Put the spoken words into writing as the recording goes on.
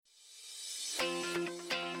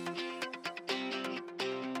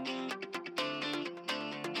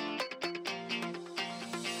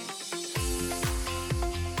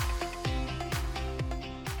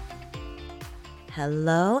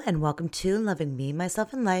Hello and welcome to Loving Me,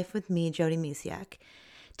 Myself, and Life with me, Jody Misiak.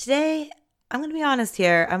 Today, I'm going to be honest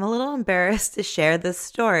here. I'm a little embarrassed to share this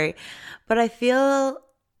story, but I feel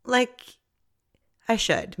like I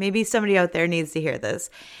should. Maybe somebody out there needs to hear this.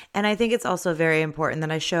 And I think it's also very important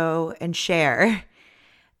that I show and share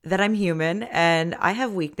that I'm human and I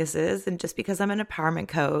have weaknesses. And just because I'm an empowerment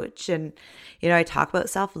coach and, I talk about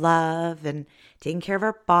self-love and taking care of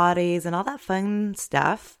our bodies and all that fun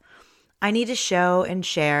stuff, I need to show and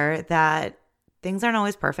share that things aren't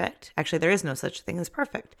always perfect. Actually, there is no such thing as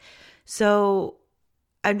perfect. So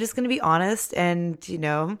I'm just going to be honest and,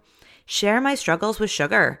 share my struggles with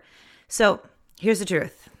sugar. So here's the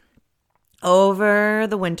truth. Over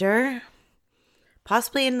the winter,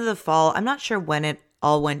 possibly into the fall, I'm not sure when it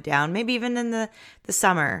all went down, maybe even in the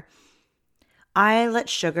summer, I let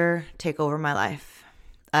sugar take over my life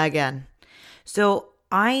again. So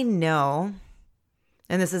I know,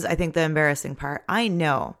 and this is, I think, the embarrassing part. I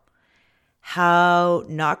know how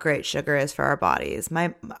not great sugar is for our bodies,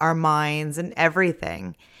 our minds, and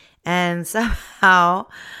everything. And somehow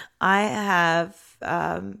I have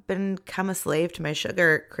become a slave to my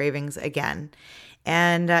sugar cravings again.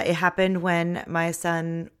 And it happened when my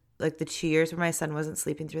son, like the 2 years where my son wasn't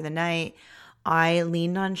sleeping through the night, I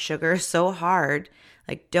leaned on sugar so hard,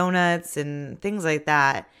 like donuts and things like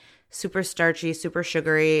that, super starchy, super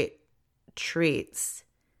sugary treats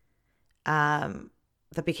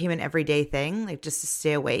that became an everyday thing, like just to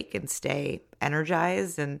stay awake and stay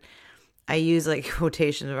energized. And I use like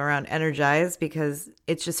quotations around energized because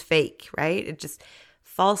it's just fake, right? It just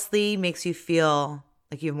falsely makes you feel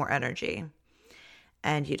like you have more energy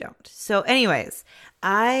and you don't. So anyways,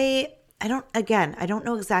 I don't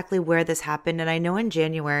know exactly where this happened. And I know in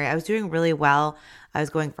January I was doing really well. I was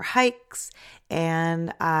going for hikes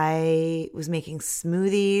and I was making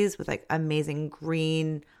smoothies with like amazing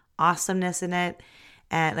green awesomeness in it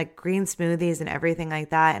and like green smoothies and everything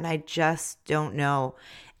like that. And I just don't know.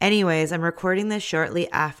 Anyways, I'm recording this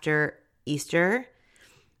shortly after Easter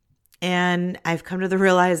and I've come to the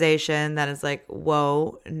realization that it's like,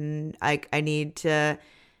 whoa, I need to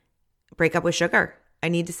break up with sugar. I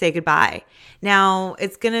need to say goodbye. Now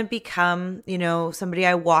it's going to become, somebody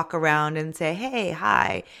I walk around and say, hey,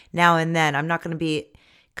 hi, now and then. I'm not going to be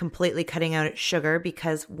completely cutting out sugar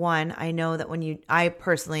because one, I know that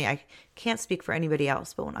I can't speak for anybody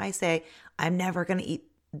else, but when I say I'm never going to eat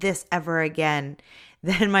this ever again,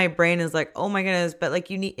 then my brain is like, oh my goodness, but like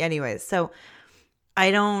anyways. So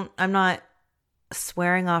I'm not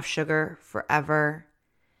swearing off sugar forever.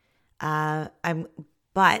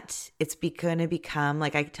 But it's going to become,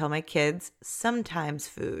 like I tell my kids, sometimes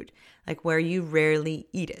food, like where you rarely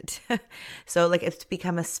eat it. So like it's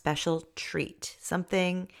become a special treat,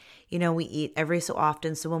 something, we eat every so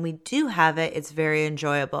often. So when we do have it, it's very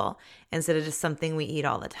enjoyable instead of just something we eat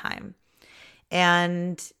all the time.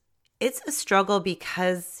 And it's a struggle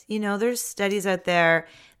because, there's studies out there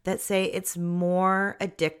that say it's more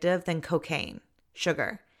addictive than cocaine,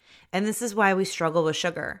 sugar. And this is why we struggle with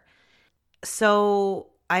sugar. So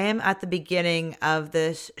I am at the beginning of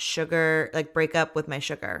this sugar, like breakup with my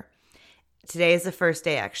sugar. Today is the first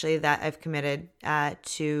day actually that I've committed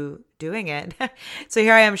to doing it. So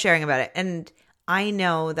here I am sharing about it. And I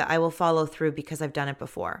know that I will follow through because I've done it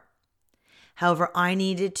before. However, I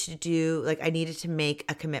needed to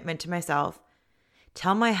make a commitment to myself,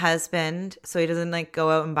 tell my husband so he doesn't like go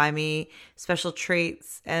out and buy me special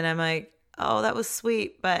treats. And I'm like, oh, that was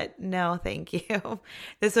sweet, but no, thank you.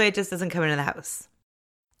 This way it just doesn't come into the house.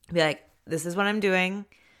 Be like, this is what I'm doing.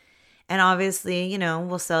 And obviously,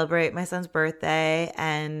 we'll celebrate my son's birthday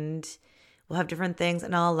and we'll have different things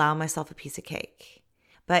and I'll allow myself a piece of cake.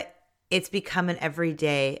 But it's become an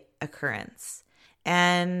everyday occurrence.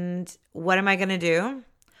 And what am I going to do?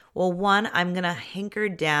 Well, one, I'm going to hunker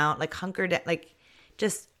down,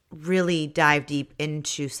 just really dive deep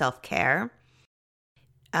into self-care.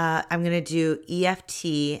 I'm going to do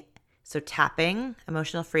EFT, so tapping,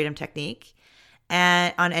 emotional freedom technique,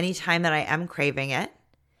 and on any time that I am craving it,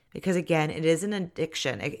 because again, it is an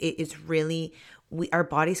addiction. It's really, our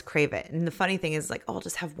bodies crave it. And the funny thing is like, oh, I'll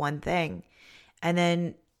just have one thing. And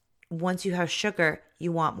then once you have sugar,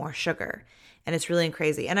 you want more sugar. And it's really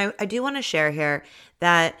crazy. And I do want to share here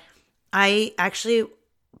that I actually,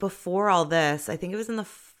 before all this, I think it was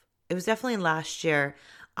definitely last year,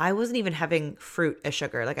 I wasn't even having fruit as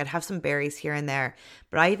sugar. Like I'd have some berries here and there,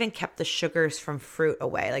 but I even kept the sugars from fruit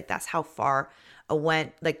away. Like that's how far I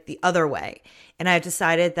went, like the other way. And I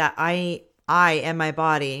decided that I and my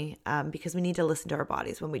body, because we need to listen to our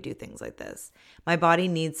bodies when we do things like this. My body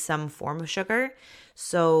needs some form of sugar.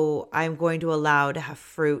 So I'm going to allow to have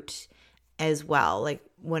fruit as well. Like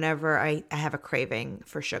whenever I have a craving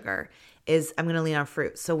for sugar is I'm going to lean on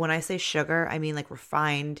fruit. So when I say sugar, I mean like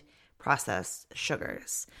refined processed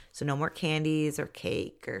sugars. So no more candies or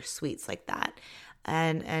cake or sweets like that.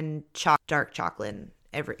 And dark chocolate,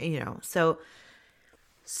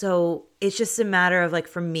 so it's just a matter of like,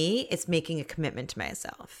 for me, it's making a commitment to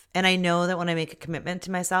myself. And I know that when I make a commitment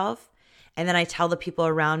to myself and then I tell the people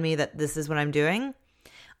around me that this is what I'm doing,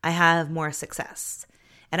 I have more success.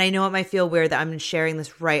 And I know it might feel weird that I'm sharing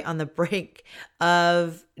this right on the brink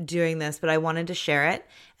of doing this, but I wanted to share it.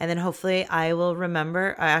 And then hopefully I will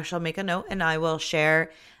remember, I'll make a note and I will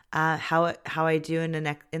share how I do in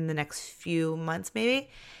the next few months maybe.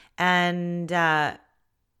 And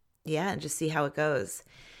and just see how it goes.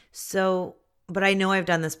 So, but I know I've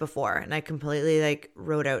done this before and I completely like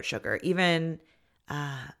wrote out sugar. I've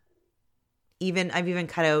even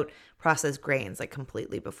cut out processed grains like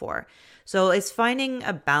completely before. So it's finding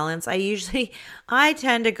a balance. I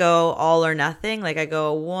tend to go all or nothing. Like I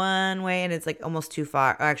go one way and it's like almost too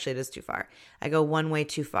far. Or actually, it is too far. I go one way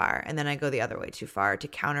too far and then I go the other way too far to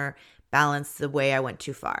counterbalance the way I went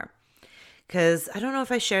too far. Because I don't know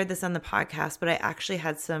if I shared this on the podcast, but I've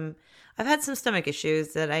had some stomach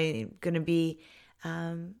issues that I'm going to be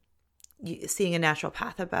seeing a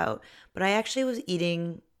naturopath about. But I actually was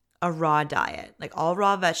eating a raw diet, like all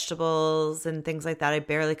raw vegetables and things like that. I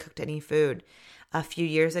barely cooked any food a few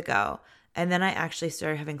years ago. And then I actually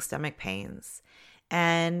started having stomach pains.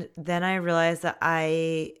 And then I realized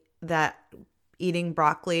that eating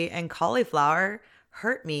broccoli and cauliflower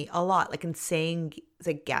hurt me a lot, like insane,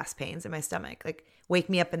 like gas pains in my stomach, like wake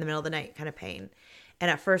me up in the middle of the night kind of pain. And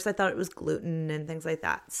at first I thought it was gluten and things like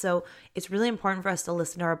that. So it's really important for us to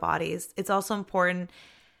listen to our bodies. It's also important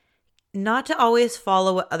not to always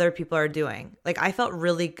follow what other people are doing. Like I felt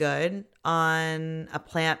really good on a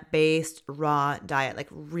plant-based raw diet, like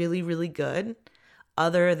really, really good,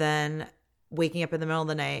 other than waking up in the middle of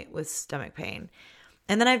the night with stomach pain.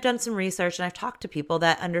 And then I've done some research and I've talked to people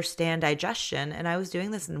that understand digestion. And I was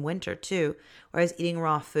doing this in winter too, where I was eating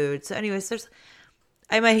raw food. So anyways,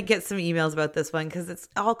 I might get some emails about this one because it's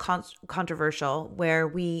all controversial, where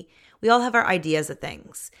we all have our ideas of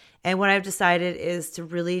things. And what I've decided is to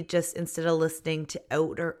really just, instead of listening to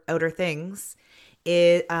outer things,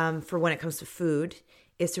 for when it comes to food,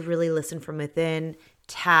 is to really listen from within,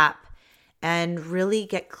 tap, and really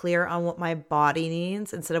get clear on what my body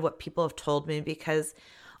needs instead of what people have told me. Because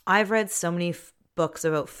I've read so many books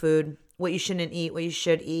about food, what you shouldn't eat, what you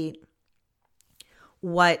should eat,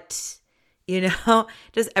 just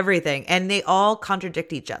everything. And they all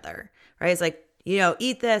contradict each other, right? It's like,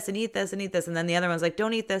 eat this and eat this and eat this. And then the other one's like,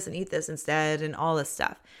 don't eat this and eat this instead, and all this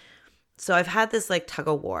stuff. So I've had this like tug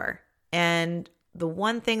of war. And the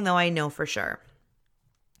one thing though I know for sure,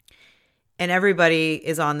 and everybody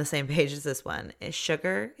is on the same page as this one, is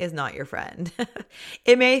sugar is not your friend.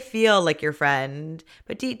 It may feel like your friend,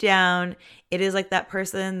 but deep down, it is like that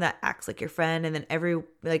person that acts like your friend. And then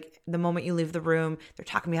the moment you leave the room, they're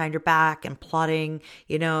talking behind your back and plotting,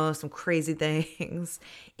 some crazy things.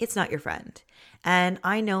 It's not your friend. And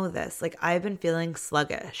I know this, like I've been feeling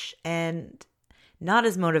sluggish and not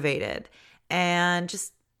as motivated and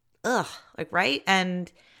just, right?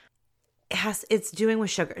 And it's doing with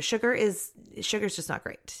sugar. Sugar's just not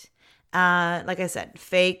great. Like I said,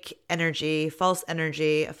 fake energy, a false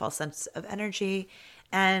sense of energy.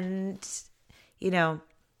 And,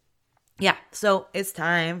 so it's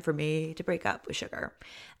time for me to break up with sugar.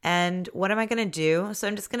 And what am I going to do? So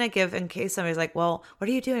I'm just going to give, in case somebody's like, well, what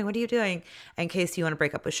are you doing? What are you doing? In case you want to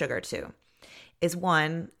break up with sugar too. Is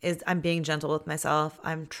I'm being gentle with myself.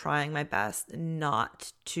 I'm trying my best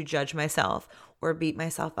not to judge myself or beat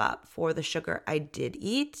myself up for the sugar I did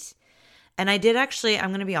eat. And I did actually, I'm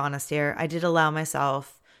going to be honest here, I did allow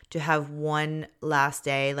myself to have one last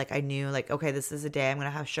day. Like I knew, like, okay, this is a day I'm going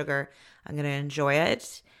to have sugar. I'm going to enjoy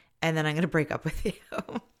it. And then I'm going to break up with you.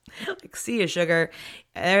 Like, see you, sugar.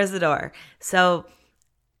 There's the door. So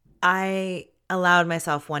I allowed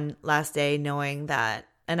myself one last day knowing that,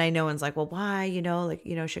 and I know one's like, well, why?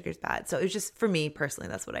 Sugar's bad. So it was just, for me personally,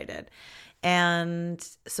 that's what I did. And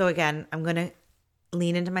so again, I'm going to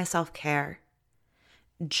lean into my self-care.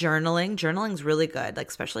 Journaling's really good, like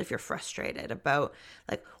especially if you're frustrated about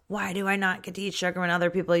like, why do I not get to eat sugar when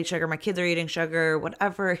other people eat sugar? My kids are eating sugar,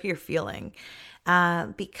 whatever you're feeling.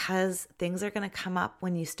 Because things are going to come up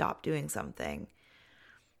when you stop doing something.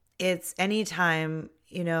 It's anytime,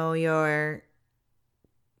 you're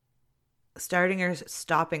starting or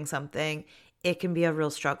stopping something, it can be a real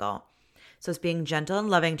struggle. So it's being gentle and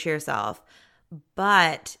loving to yourself,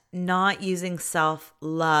 but not using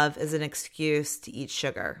self-love as an excuse to eat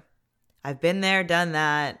sugar. I've been there, done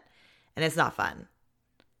that, and it's not fun.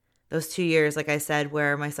 Those 2 years, like I said,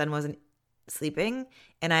 where my son wasn't sleeping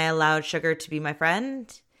and I allowed sugar to be my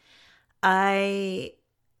friend, I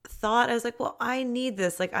was like, well, I need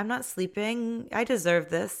this. Like, I'm not sleeping. I deserve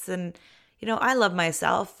this. And, I love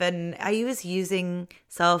myself. And I was using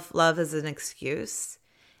self-love as an excuse.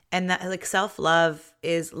 And that, like, self-love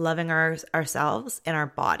is loving ourselves and our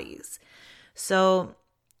bodies. So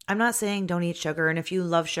I'm not saying don't eat sugar. And if you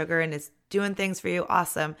love sugar and it's doing things for you,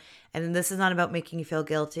 awesome. And this is not about making you feel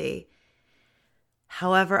guilty.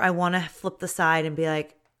 However, I want to flip the side and be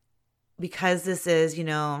like, because this is,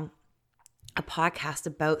 a podcast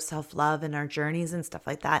about self-love and our journeys and stuff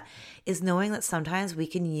like that, is knowing that sometimes we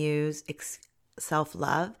can use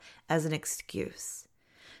self-love as an excuse.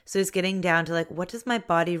 So it's getting down to like, what does my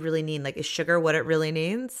body really need? Like, is sugar what it really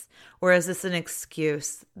needs? Or is this an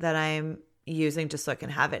excuse that I'm using just so I can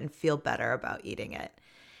have it and feel better about eating it?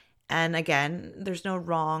 And again, there's no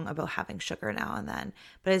wrong about having sugar now and then,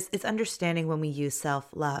 but it's understanding when we use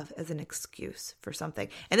self-love as an excuse for something.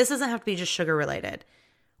 And this doesn't have to be just sugar related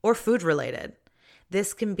or food related.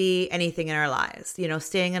 This can be anything in our lives,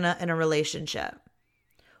 staying in a relationship,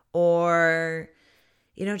 or,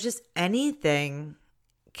 just anything.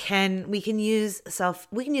 We can use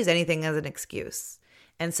anything as an excuse,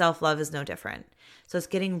 and self-love is no different. So it's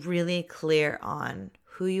getting really clear on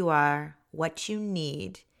who you are, what you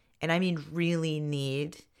need, and I mean really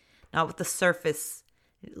need, not what the surface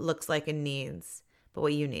looks like and needs, but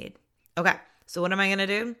what you need. Okay, so what am I going to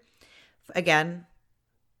do? Again,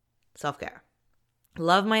 self-care.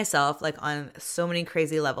 Love myself like on so many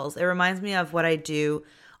crazy levels. It reminds me of what I do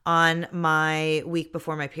on my week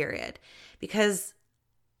before my period, because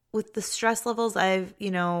with the stress levels,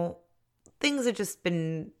 things have just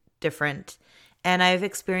been different. And I've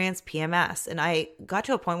experienced PMS, and I got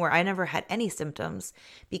to a point where I never had any symptoms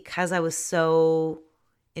because I was so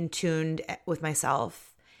in tune with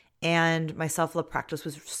myself, and my self-love practice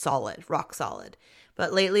was solid, rock solid.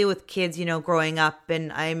 But lately with kids, growing up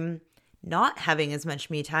and I'm not having as much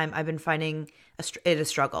me time, I've been finding it a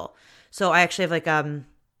struggle. So I actually have like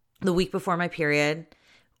the week before my period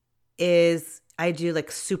I do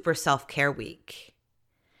like super self-care week.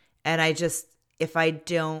 And if I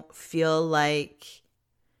don't feel like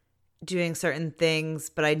doing certain things,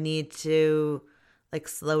 but I need to like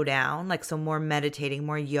slow down, like so more meditating,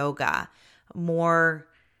 more yoga, more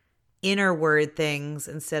inner word things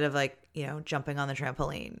instead of like, jumping on the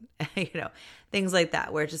trampoline, things like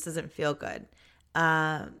that where it just doesn't feel good.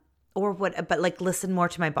 But like listen more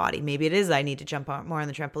to my body. Maybe it is I need to jump more on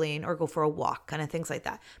the trampoline or go for a walk, kind of things like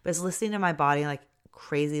that. But it's listening to my body like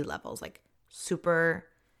crazy levels, like super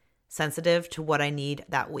sensitive to what I need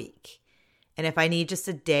that week. And if I need just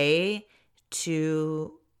a day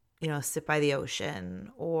to, sit by the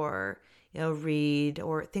ocean or, read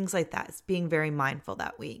or things like that, it's being very mindful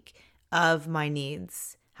that week of my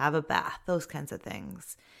needs, have a bath, those kinds of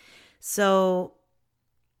things. So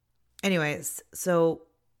anyways,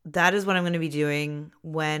 that is what I'm going to be doing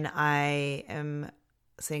when I am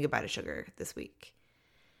saying goodbye to sugar this week.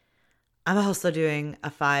 I'm also doing a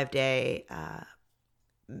 5-day,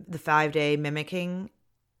 the 5-day mimicking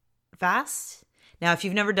fast. Now, if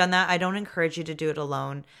you've never done that, I don't encourage you to do it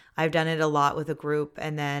alone. I've done it a lot with a group,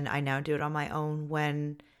 and then I now do it on my own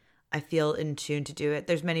when I feel in tune to do it.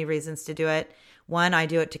 There's many reasons to do it. One, I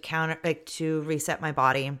do it to reset my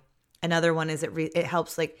body. Another one is it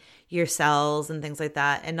helps like your cells and things like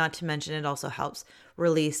that. And not to mention, it also helps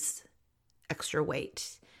release extra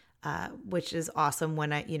weight, which is awesome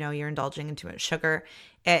when you're indulging in too much sugar.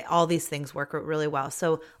 All these things work really well.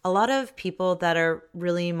 So a lot of people that are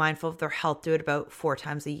really mindful of their health do it about 4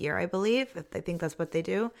 times a year, I believe. I think that's what they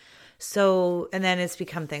do. So, and then it's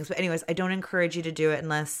become things. But anyways, I don't encourage you to do it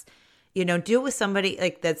unless, do it with somebody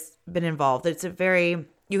like that's been involved.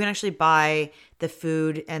 You can actually buy the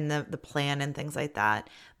food and the plan and things like that.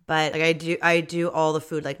 But like I do all the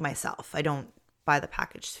food like myself. I don't buy the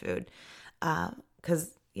packaged food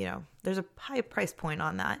because, there's a high price point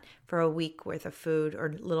on that for a week worth of food or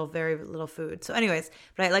very little food. So anyways,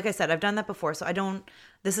 but like I said, I've done that before. So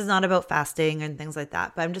this is not about fasting and things like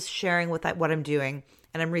that, but I'm just sharing with what I'm doing,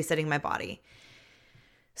 and I'm resetting my body.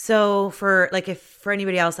 So for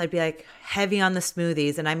anybody else, I'd be like heavy on the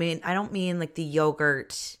smoothies. And I don't mean like the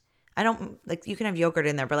yogurt. I don't like, you can have yogurt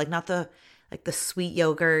in there, but like not the sweet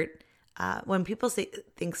yogurt. When people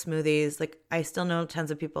think smoothies, like I still know tons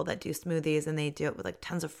of people that do smoothies and they do it with like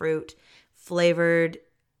tons of fruit, flavored,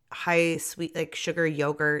 high sweet, like sugar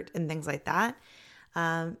yogurt and things like that.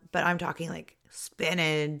 But I'm talking like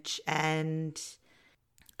spinach and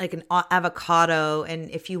like an avocado. And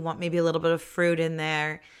if you want maybe a little bit of fruit in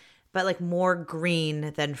there, but like more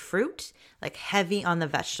green than fruit, like heavy on the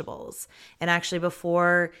vegetables. And actually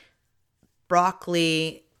before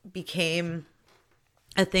broccoli became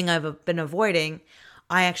a thing I've been avoiding,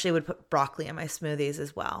 I actually would put broccoli in my smoothies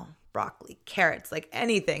as well. Broccoli, carrots, like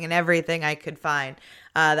anything and everything I could find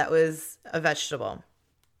that was a vegetable.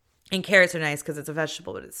 And carrots are nice because it's a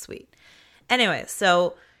vegetable, but it's sweet. Anyway,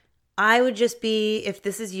 so I would just be, if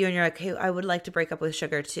this is you and you're like, hey, I would like to break up with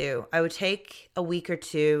sugar too, I would take a week or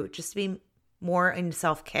two just to be more in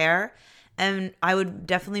self-care. And I would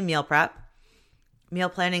definitely meal prep. Meal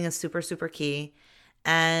planning is super, super key.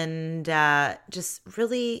 And just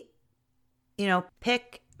really,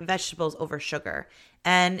 pick vegetables over sugar.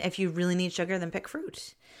 And if you really need sugar, then pick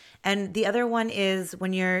fruit. And the other one is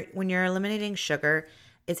when you're eliminating sugar,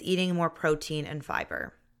 it's eating more protein and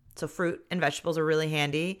fiber. So fruit and vegetables are really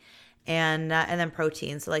handy. And then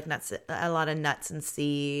protein, so like nuts, a lot of nuts and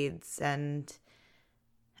seeds and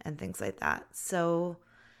things like that. So,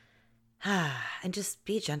 and just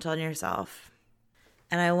be gentle on yourself.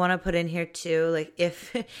 And I want to put in here too, like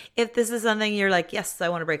if this is something you're like, yes, I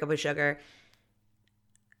want to break up with sugar,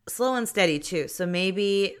 slow and steady too. So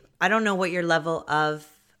maybe, I don't know what your level of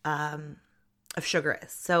sugar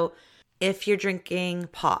is. So if you're drinking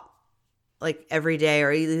pop like every day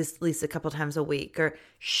or at least a couple times a week or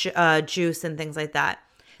juice and things like that,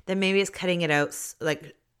 then maybe it's cutting it out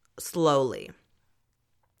like slowly.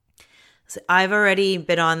 So I've already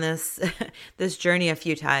been on this this journey a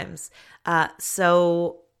few times.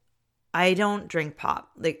 So I don't drink pop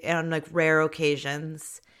like on like rare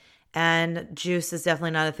occasions. And juice is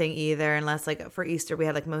definitely not a thing either, unless like for Easter we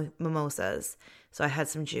had like mimosas. So I had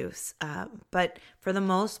some juice. But for the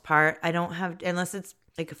most part, I don't have, unless it's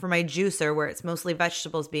like for my juicer where it's mostly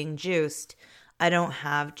vegetables being juiced, I don't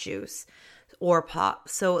have juice or pop.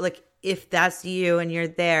 So like if that's you and you're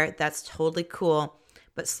there, that's totally cool.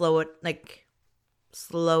 But slow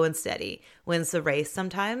and steady wins the race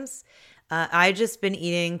sometimes. I just been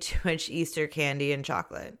eating too much Easter candy and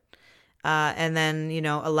chocolate. And then,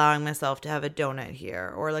 allowing myself to have a donut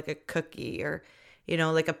here or like a cookie or,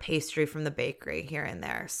 like a pastry from the bakery here and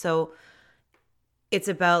there. So it's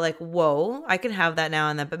about like, whoa, I can have that now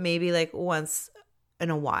and then, but maybe like once in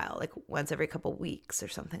a while, like once every couple weeks or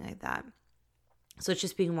something like that. So it's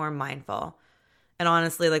just being more mindful. And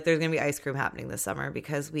honestly, like there's going to be ice cream happening this summer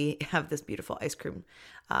because we have this beautiful ice cream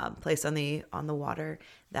place on the water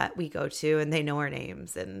that we go to, and they know our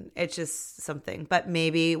names, and it's just something. But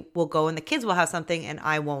maybe we'll go and the kids will have something and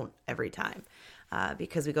I won't every time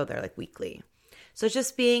because we go there like weekly. So it's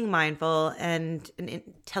just being mindful and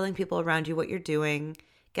telling people around you what you're doing.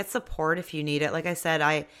 Get support if you need it. Like I said,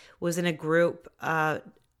 I was in a group and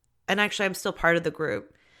actually I'm still part of the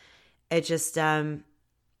group. It just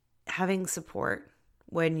having support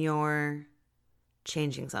when you're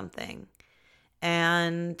changing something.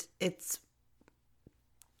 And it's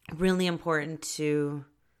really important to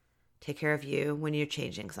take care of you when you're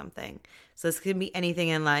changing something. So this can be anything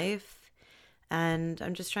in life. And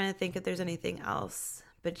I'm just trying to think if there's anything else.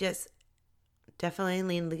 But just definitely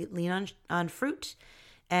lean on fruit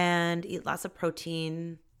and eat lots of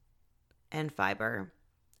protein and fiber.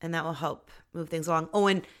 And that will help move things along. Oh,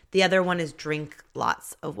 and the other one is drink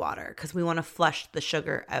lots of water because we want to flush the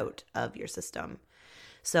sugar out of your system.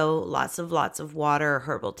 So lots of water or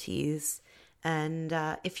herbal teas. And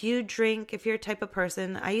if you're a type of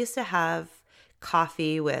person, I used to have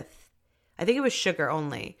coffee with, I think it was sugar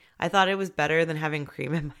only. I thought it was better than having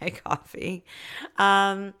cream in my coffee.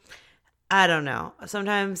 I don't know.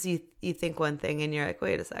 Sometimes you think one thing and you're like,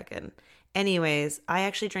 wait a second. Anyways, I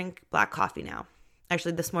actually drink black coffee now.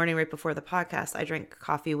 Actually, this morning, right before the podcast, I drank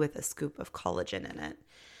coffee with a scoop of collagen in it.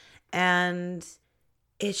 And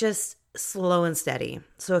it's just slow and steady.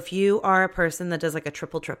 So if you are a person that does like a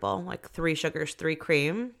triple, like 3 sugars, 3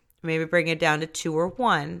 cream, maybe bring it down to 2 or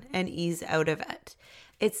 1 and ease out of it.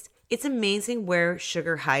 It's amazing where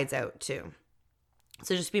sugar hides out too.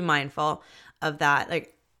 So just be mindful of that.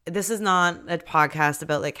 Like, this is not a podcast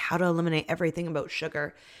about like how to eliminate everything about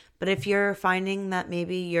sugar. But if you're finding that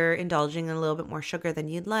maybe you're indulging in a little bit more sugar than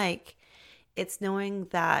you'd like, it's knowing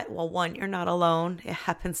that, well, one, you're not alone. It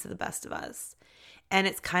happens to the best of us. And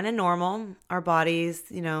it's kind of normal. Our bodies,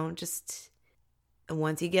 just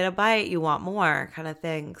once you get a bite, you want more kind of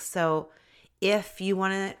thing. So if you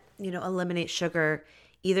want to, eliminate sugar,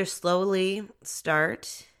 either slowly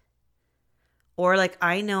start or like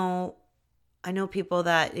I know people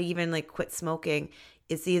that even like quit smoking.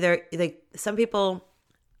 It's either like some people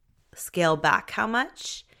scale back how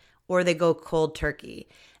much or they go cold turkey.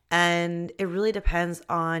 And it really depends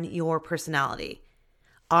on your personality.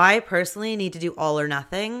 I personally need to do all or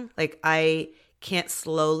nothing. Like I can't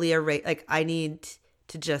slowly erase. Like I need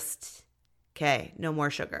to just, okay, no more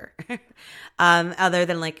sugar. Other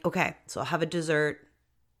than like, okay, so I'll have a dessert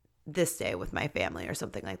this day with my family or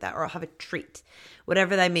something like that, or I'll have a treat,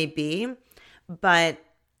 whatever that may be. But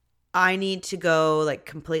I need to go like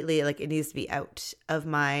completely, like it needs to be out of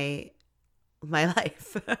my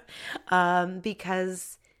life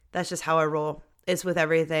because that's just how I roll. It's with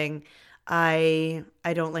everything. I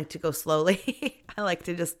don't like to go slowly. I like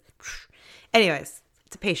to just, anyways,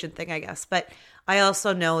 it's a patient thing, I guess. But I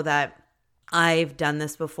also know that I've done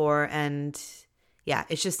this before, and yeah,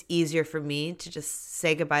 it's just easier for me to just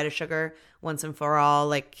say goodbye to sugar once and for all,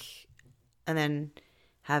 like, and then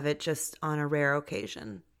have it just on a rare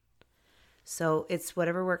occasion. So it's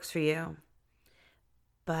whatever works for you.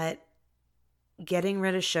 But getting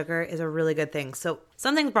rid of sugar is a really good thing. So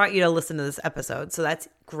something's brought you to listen to this episode. So that's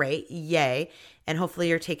great. Yay. And hopefully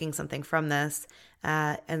you're taking something from this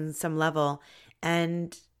in some level.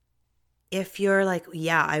 And if you're like,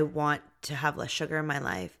 yeah, I want to have less sugar in my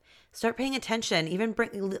life, start paying attention. Even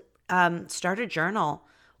start a journal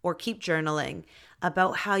or keep journaling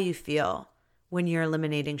about how you feel when you're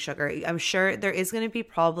eliminating sugar. I'm sure there is going to be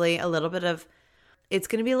probably a little bit of, it's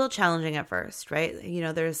going to be a little challenging at first, right? You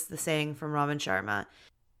know, there's the saying from Robin Sharma,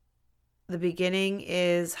 the beginning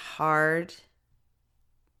is hard,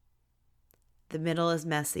 the middle is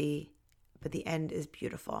messy, but the end is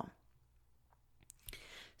beautiful.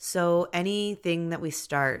 So anything that we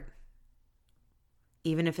start,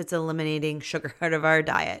 even if it's eliminating sugar out of our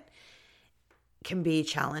diet, can be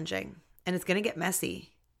challenging, and it's going to get messy.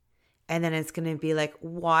 And then it's going to be like,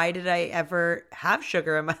 why did I ever have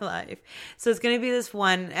sugar in my life? So it's going to be this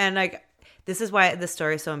one. And like, this is why this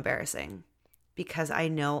story is so embarrassing, because I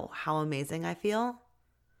know how amazing I feel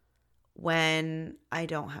when I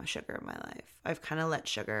don't have sugar in my life. I've kind of let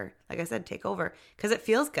sugar, like I said, take over because it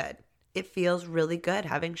feels good. It feels really good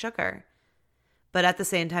having sugar. But at the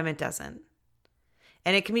same time, it doesn't.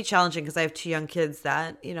 And it can be challenging because I have 2 young kids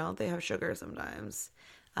that, you know, they have sugar sometimes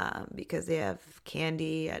because they have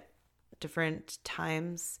candy at different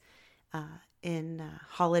times in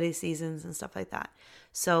holiday seasons and stuff like that.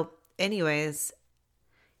 So anyways,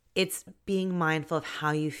 it's being mindful of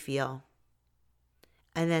how you feel.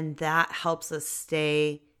 And then that helps us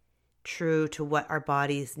stay true to what our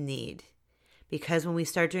bodies need. Because when we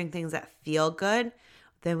start doing things that feel good,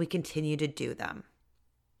 then we continue to do them.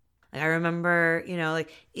 Like I remember, you know,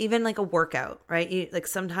 like even like a workout, right? Like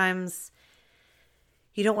sometimes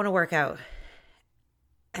you don't want to work out.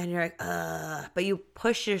 And you're like, but you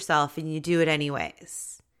push yourself and you do it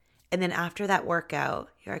anyways. And then after that workout,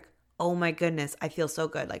 you're like, oh my goodness, I feel so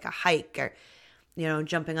good. Like a hike or, you know,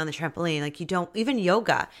 jumping on the trampoline. Like you don't, even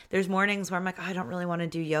yoga. There's mornings where I'm like, oh, I don't really want to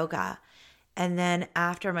do yoga. And then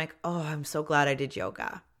after I'm like, oh, I'm so glad I did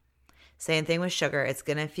yoga. Same thing with sugar. It's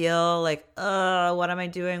going to feel like, oh, what am I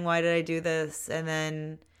doing? Why did I do this? And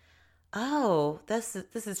then, oh, this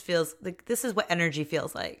feels like, this is what energy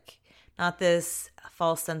feels like. Not this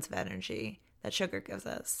false sense of energy that sugar gives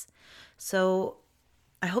us. So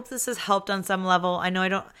I hope this has helped on some level. I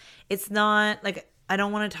know it's not like, I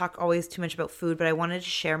don't want to talk always too much about food, but I wanted to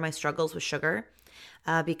share my struggles with sugar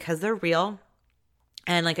because they're real.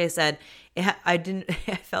 And like I said, I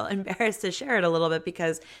felt embarrassed to share it a little bit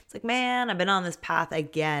because it's like, man, I've been on this path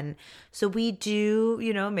again. So we do,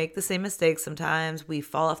 you know, make the same mistakes sometimes. We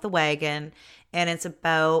fall off the wagon, and it's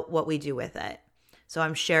about what we do with it. So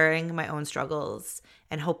I'm sharing my own struggles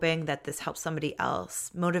and hoping that this helps somebody else,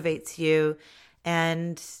 motivates you,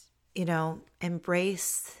 and, you know,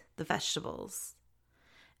 embrace the vegetables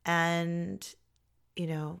and, you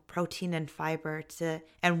know, protein and fiber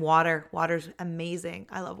and water. Water's amazing.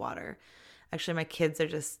 I love water. Actually, my kids are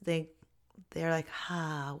just, they're like,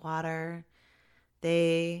 water.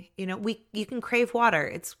 You know, you can crave water.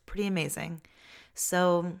 It's pretty amazing.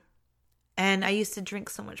 So, and I used to drink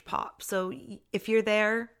so much pop. So if you're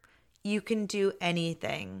there, you can do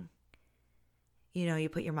anything, you know, you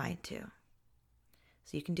put your mind to.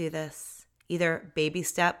 So you can do this, either baby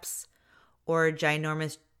steps or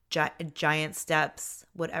giant steps,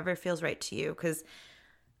 whatever feels right to you. Because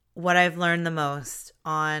what I've learned the most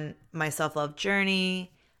on my self-love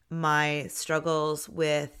journey, my struggles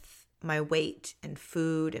with my weight and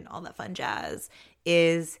food and all that fun jazz,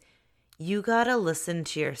 is you gotta listen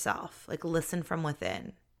to yourself, like listen from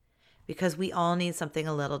within, because we all need something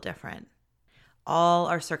a little different. All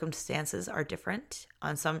our circumstances are different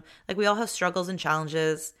on some, like we all have struggles and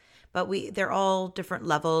challenges, but they're all different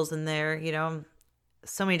levels, and they're, you know,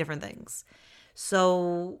 so many different things.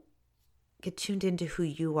 So get tuned into who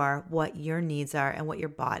you are, what your needs are, and what your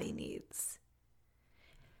body needs.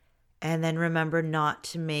 And then remember not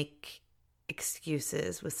to make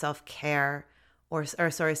excuses with self-care or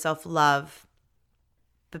self-love,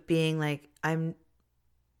 but being like, I'm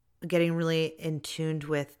getting really in tuned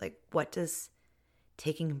with like, what does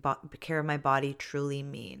taking care of my body truly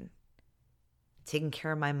mean? Taking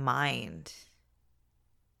care of my mind.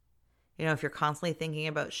 You know, if you're constantly thinking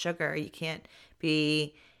about sugar, you can't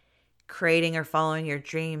be creating or following your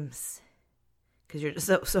dreams because you're just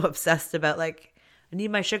so obsessed about like, I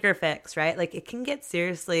need my sugar fix, right? Like it can get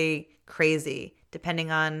seriously crazy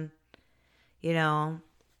depending on, you know,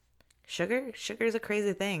 sugar is a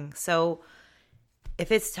crazy thing. So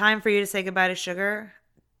if it's time for you to say goodbye to sugar,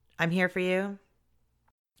 I'm here for you.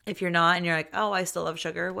 If you're not and you're like, oh, I still love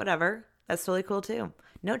sugar, whatever, that's totally cool too.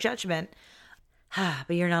 No judgment.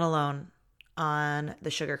 But you're not alone on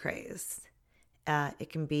the sugar craze. It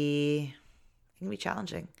can be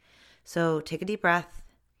challenging. So take a deep breath,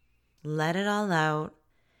 let it all out,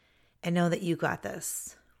 and know that you got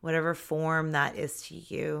this, whatever form that is to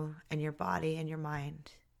you and your body and your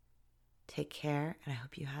mind. Take care, and I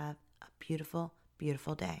hope you have a beautiful,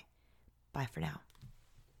 beautiful day. Bye for now.